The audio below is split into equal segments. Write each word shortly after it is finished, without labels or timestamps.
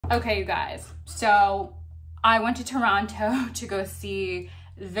Okay, you guys, so I went to Toronto to go see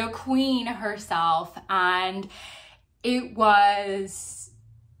the queen herself, and it was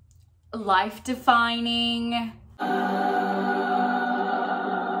life-defining.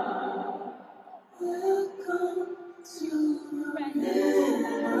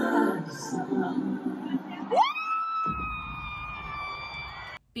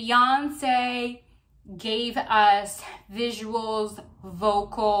 Beyonce gave us visuals,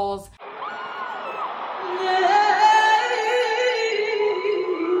 vocals,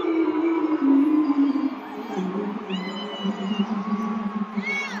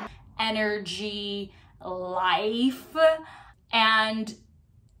 energy, life, and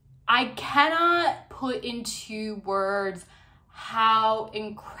I cannot put into words how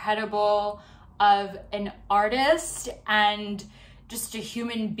incredible of an artist and just a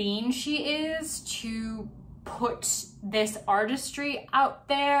human being she is to put this artistry out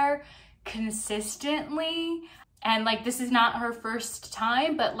there consistently. And like, this is not her first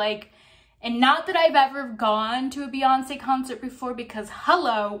time, but like, and not that I've ever gone to a Beyonce concert before, because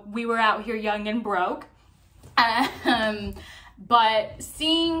hello, we were out here young and broke. But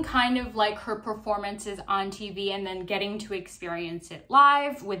seeing kind of like her performances on TV and then getting to experience it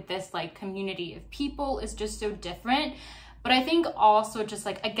live with this like community of people is just so different. But I think also just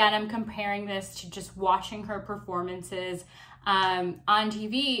like, again, I'm comparing this to just watching her performances on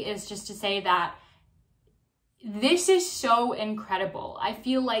TV, is just to say that this is so incredible. I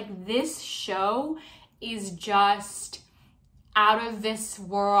feel like this show is just out of this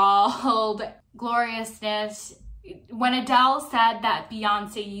world gloriousness. When Adele said that,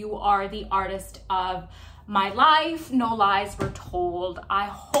 Beyonce, you are the artist of my life, no lies were told, I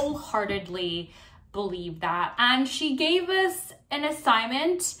wholeheartedly believe that. And she gave us an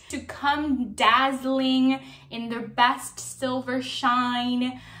assignment to come dazzling in their best silver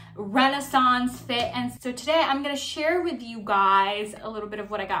shine Renaissance fit. And so today I'm going to share with you guys a little bit of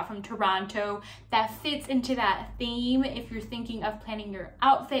what I got from Toronto that fits into that theme. If you're thinking of planning your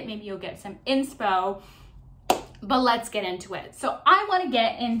outfit, maybe you'll get some inspo, but let's get into it. So I want to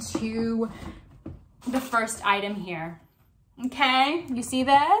get into the first item here. Okay, you see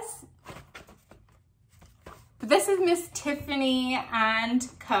this? This is Miss Tiffany and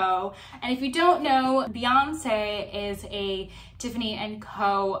Co. And if you don't know, Beyonce is a Tiffany and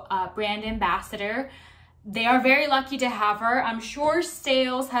Co. Brand ambassador. They are very lucky to have her. I'm sure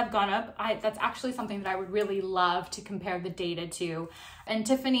sales have gone up. That's actually something that I would really love to compare the data to. And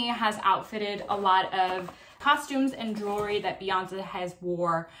Tiffany has outfitted a lot of costumes and jewelry that Beyonce has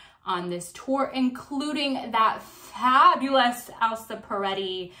wore on this tour, including that fabulous Elsa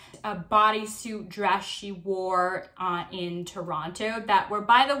Peretti bodysuit dress she wore in Toronto that were,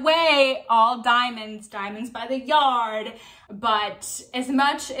 by the way, all diamonds by the yard. But as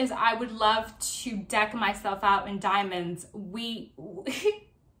much as I would love to deck myself out in diamonds, we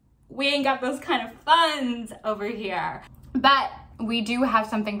ain't got those kind of funds over here. But we do have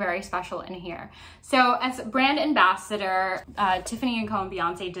something very special in here. So as brand ambassador, Tiffany & Co. and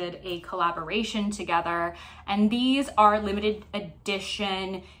Beyonce did a collaboration together, and these are limited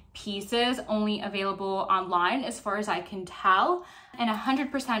edition pieces only available online as far as I can tell, and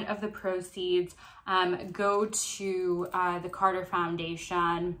 100% of the proceeds go to the Carter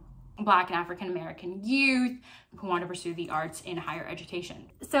Foundation, Black and African American youth who want to pursue the arts in higher education.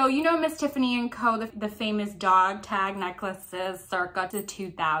 So you know Miss Tiffany & Co., the famous dog tag necklaces circa the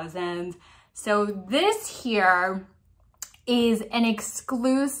 2000s. So this here is an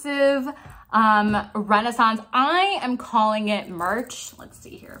exclusive Renaissance. I am calling it merch. Let's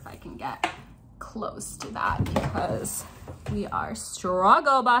see here if I can get close to that because we are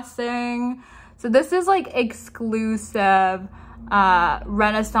struggle busing. So this is like exclusive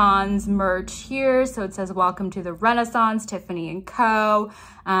Renaissance merch here. So it says, welcome to the Renaissance, Tiffany & Co.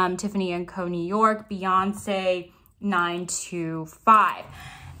 Tiffany & Co. New York, Beyonce 925.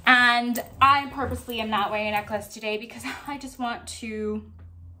 And I purposely am not wearing a necklace today because I just want to,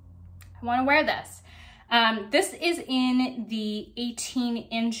 wear this. This is in the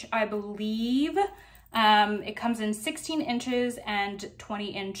 18-inch, I believe. It comes in 16 inches and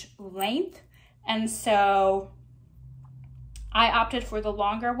 20-inch length. And so I opted for the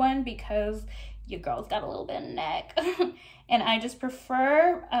longer one because your girl's got a little bit of neck. And I just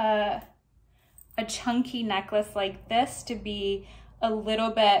prefer a chunky necklace like this to be a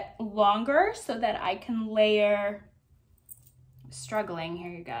little bit longer so that I can layer, struggling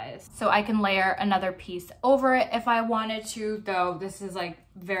here you guys, so I can layer another piece over it if I wanted to, though this is like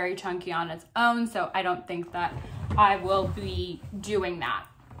very chunky on its own, so I don't think that I will be doing that.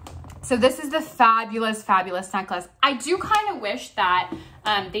 So this is the fabulous, fabulous necklace. I do kind of wish that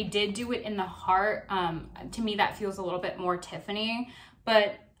they did do it in the heart. To me, that feels a little bit more Tiffany,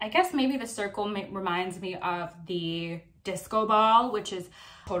 but I guess maybe the circle reminds me of the disco ball, which is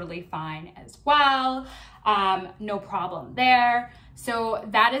totally fine as well. No problem there. So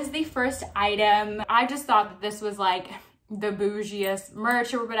that is the first item. I just thought that this was like the bougiest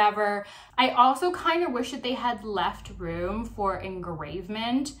merch or whatever. I also kind of wish that they had left room for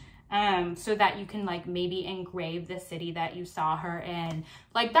engravement, so that you can like maybe engrave the city that you saw her in.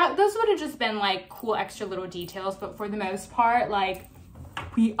 Like that, those would have just been like cool extra little details, but for the most part, like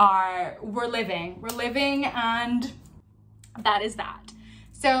we're living, and that is that.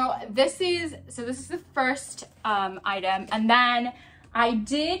 So this is the first item, and then I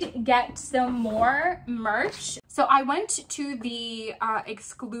did get some more merch. So I went to the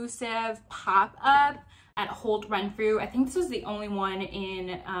exclusive pop-up at Holt Renfrew. I think this was the only one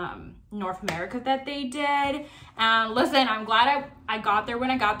in North America that they did. And listen, I'm glad I got there when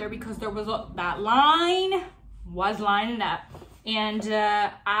I got there, because there was that line was lining up. And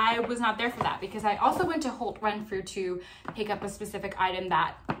I was not there for that, because I also went to Holt Renfrew to pick up a specific item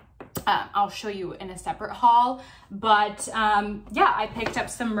that I'll show you in a separate haul. But yeah, I picked up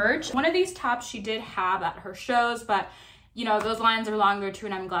some merch. One of these tops she did have at her shows, but you know, those lines are longer too,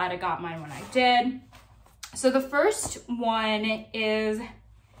 and I'm glad I got mine when I did. So the first one is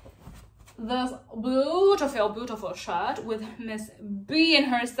this beautiful, beautiful shirt with Miss B and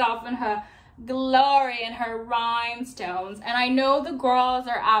herself and her glory and her rhinestones. And I know the girls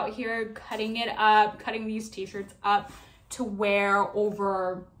are out here cutting it up, cutting these t-shirts up to wear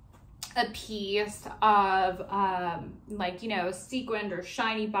over a piece of like, you know, sequined or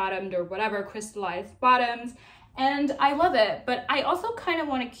shiny bottomed or whatever, crystallized bottoms. And I love it, but I also kind of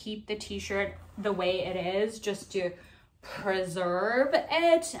want to keep the t-shirt the way it is, just to preserve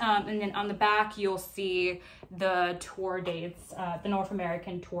it. And then on the back, you'll see the tour dates, the North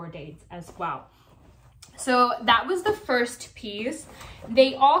American tour dates as well. So that was the first piece.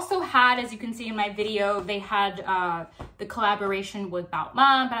 They also had, as you can see in my video, they had the collaboration with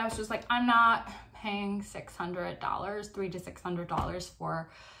Balmain, but I was just like, I'm not paying $600, $300 to $600 for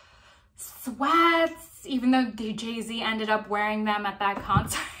sweats, even though Jay-Z ended up wearing them at that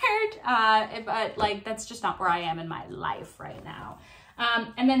concert. But like, that's just not where I am in my life right now.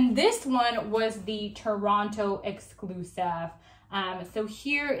 And then this one was the Toronto exclusive. So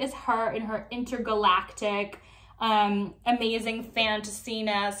here is her in her intergalactic, amazing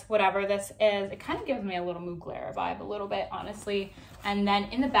fantasiness, whatever this is. It kind of gives me a little Mugler vibe a little bit, honestly. And then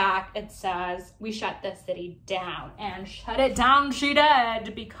in the back, it says, "We shut the city down." And shut it down she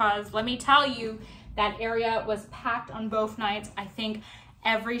did, because let me tell you, that area was packed on both nights. I think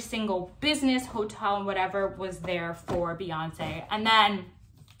every single business, hotel, and whatever was there for Beyonce. And then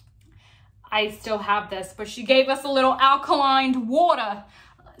I still have this, but she gave us a little alkaline water.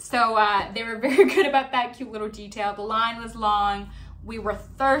 So they were very good about that cute little detail. The line was long. We were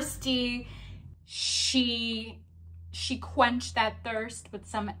thirsty. She quenched that thirst with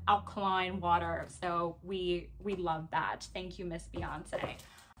some alkaline water. So we love that. Thank you, Miss Beyonce.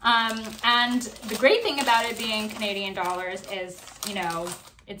 And the great thing about it being Canadian dollars is, you know,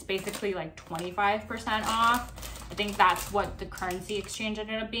 it's basically like 25% off. I think that's what the currency exchange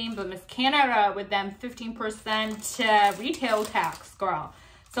ended up being, but Miss Canada with them 15% retail tax, girl.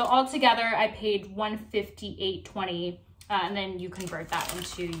 So altogether, I paid $158.20, and then you convert that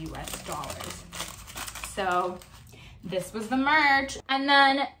into US dollars. So this was the merch. And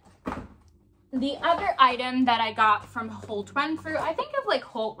then the other item that I got from Holt Renfrew, I think of like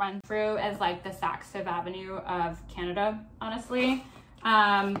Holt Renfrew as like the Saks Fifth Avenue of Canada, honestly.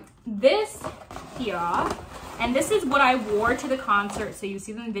 This here, and this is what I wore to the concert, so you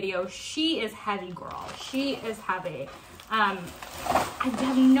see in the video. She is heavy, girl. She is heavy. I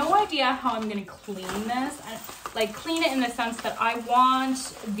have no idea how I'm gonna clean this. Like, clean it in the sense that I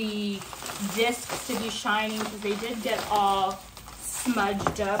want the discs to be shiny, because they did get all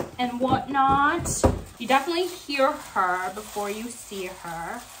smudged up and whatnot. You definitely hear her before you see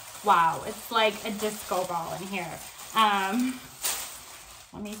her. Wow, it's like a disco ball in here.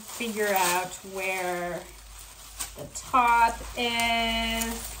 Let me figure out where the top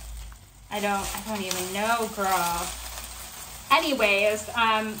is. I don't even know, girl. Anyways,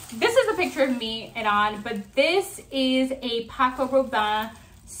 this is a picture of me and on, but this is a Paco Rabanne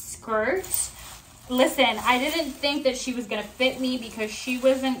skirt. Listen, I didn't think that she was gonna fit me because she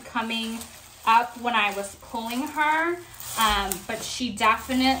wasn't coming up when I was pulling her, but she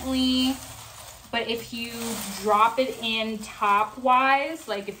definitely, but if you drop it in top wise,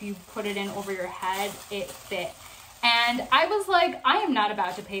 like if you put it in over your head, it fit. And I was like, I am not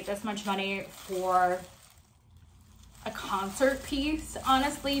about to pay this much money for a concert piece,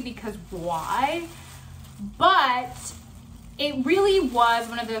 honestly, because why? But it really was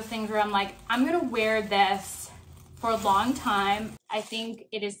one of those things where I'm like, I'm gonna wear this for a long time. I think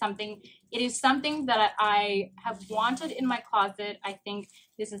it is something that I have wanted in my closet. I think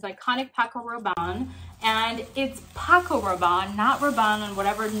this is iconic Paco Rabanne, and it's Paco Rabanne, not Rabanne and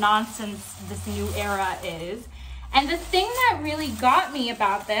whatever nonsense this new era is. And the thing that really got me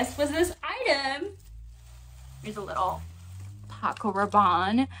about this was this item. Here's a little Paco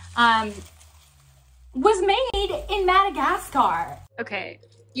Rabanne. Was made in Madagascar. Okay,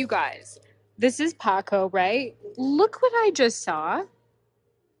 you guys, this is Paco, right? Look what I just saw.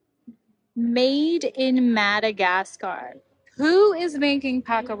 Made in Madagascar. Who is making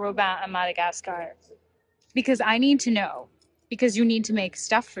Paco Rabanne in Madagascar? Because I need to know. Because you need to make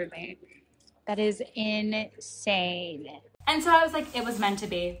stuff for me. That is insane. And so I was like, it was meant to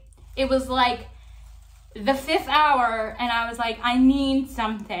be. It was like the 5th hour, and I was like, I need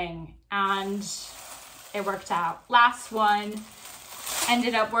something. And it worked out. Last one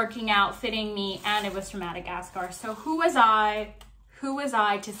ended up working out, fitting me, and it was from Madagascar. So who was I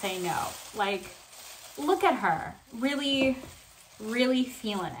to say no? Like, look at her. Really, really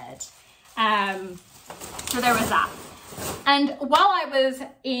feeling it. So there was that. And while I was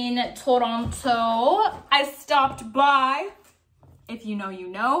in Toronto, I stopped by, if you know, you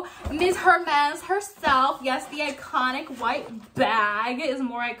know, Ms. Hermès herself. Yes, the iconic white bag is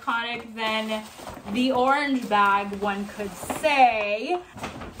more iconic than the orange bag, one could say.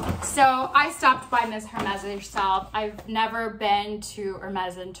 So I stopped by Ms. Hermès herself. I've never been to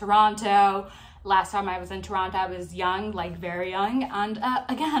Hermès in Toronto. Last time I was in Toronto, I was young, like very young, and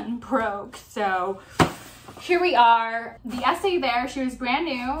again, broke. So here we are. The essay there, she was brand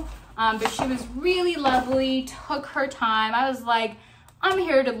new, but she was really lovely, took her time. I was like, I'm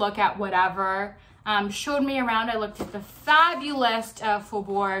here to look at whatever. Showed me around. I looked at the fabulous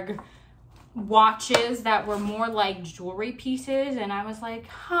Faubourg watches that were more like jewelry pieces, and I was like,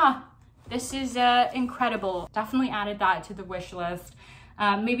 huh, this is incredible. Definitely added that to the wish list.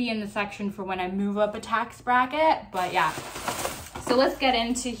 Maybe in the section for when I move up a tax bracket, but yeah. So let's get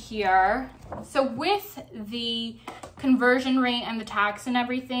into here. So with the conversion rate and the tax and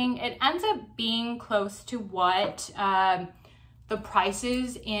everything, it ends up being close to what the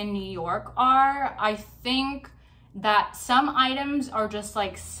prices in New York are. I think that some items are just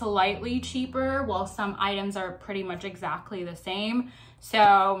like slightly cheaper, while some items are pretty much exactly the same.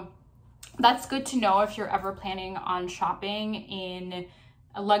 So that's good to know if you're ever planning on shopping in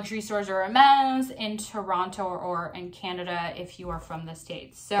luxury stores or Hermès in Toronto or in Canada if you are from the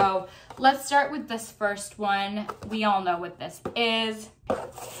States. So let's start with this first one. We all know what this is.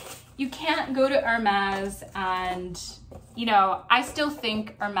 You can't go to Hermès, and you know, I still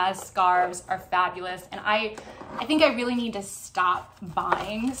think Hermès scarves are fabulous, and I think I really need to stop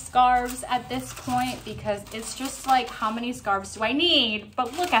buying scarves at this point, because it's just like, how many scarves do I need?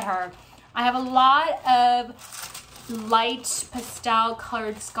 But look at her. I have a lot of light pastel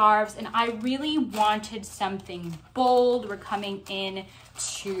colored scarves, and I really wanted something bold. We're coming in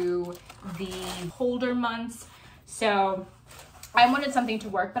to the colder months, so I wanted something to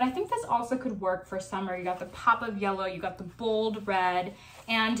work, but I think this also could work for summer. You got the pop of yellow, you got the bold red,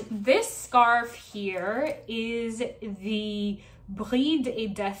 and this scarf here is the Bride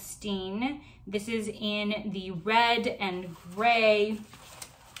et Destin. This is in the red and gray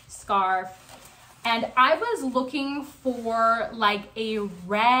scarf. And I was looking for like a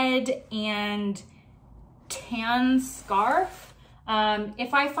red and tan scarf.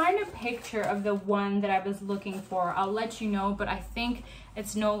 If I find a picture of the one that I was looking for, I'll let you know, but I think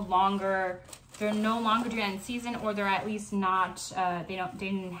it's no longer, they're no longer doing in season, or they're at least not, they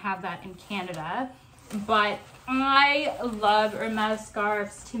didn't have that in Canada. But I love Hermès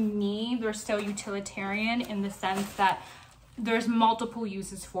scarves. To me, they're still utilitarian in the sense that there's multiple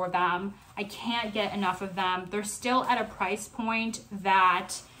uses for them. I can't get enough of them. They're still at a price point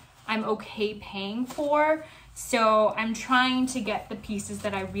that I'm okay paying for. So I'm trying to get the pieces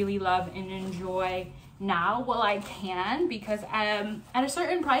that I really love and enjoy now while I can, because at a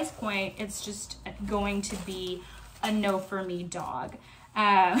certain price point, it's just going to be a no for me, dog.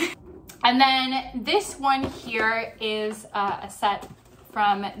 And then this one here is a set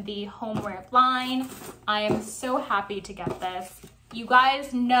from the homeware line. I am so happy to get this. You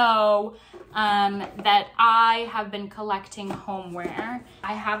guys know that I have been collecting homeware.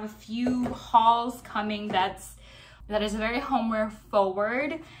 I have a few hauls coming that is very homeware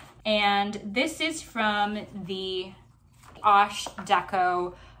forward, and this is from the Osh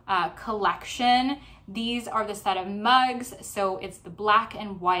Deco collection. These are the set of mugs. So it's the black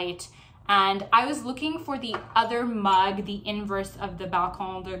and white. And I was looking for the other mug, the inverse of the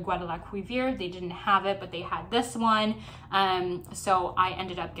Balcon de Guadalquivir. They didn't have it, but they had this one. So I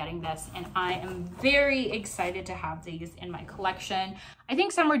ended up getting this, and I am very excited to have these in my collection. I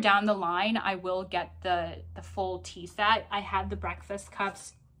think somewhere down the line, I will get the full tea set. I had the breakfast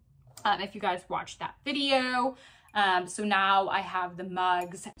cups, if you guys watched that video. So now I have the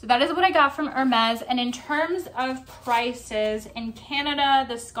mugs. So that is what I got from Hermès. And in terms of prices, in Canada,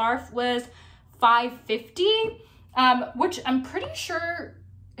 the scarf was $5.50, which I'm pretty sure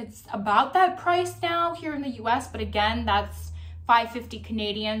it's about that price now here in the US. But again, that's $5.50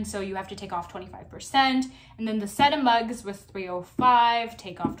 Canadian, so you have to take off 25%. And then the set of mugs was $3.05,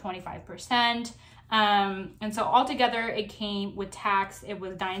 take off 25%. And so altogether it came with tax, it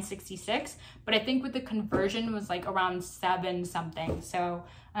was $9.66, but I think with the conversion it was like around 7 something. So,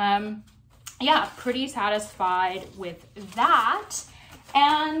 yeah, pretty satisfied with that.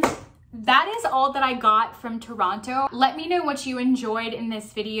 And that is all that I got from Toronto. Let me know what you enjoyed in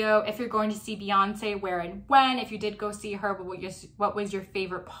this video. If you're going to see Beyonce, where and when. If you did go see her, what was your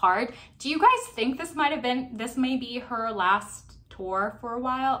favorite part? Do you guys think this may be her last tour for a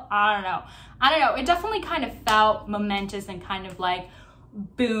while? I don't know. It definitely kind of felt momentous and kind of like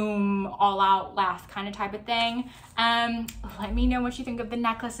boom, all out last kind of type of thing. Let me know what you think of the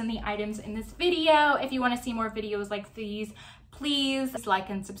necklace and the items in this video. If you want to see more videos like these, please like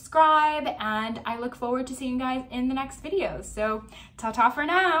and subscribe, and I look forward to seeing you guys in the next video. So ta-ta for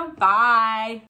now. Bye.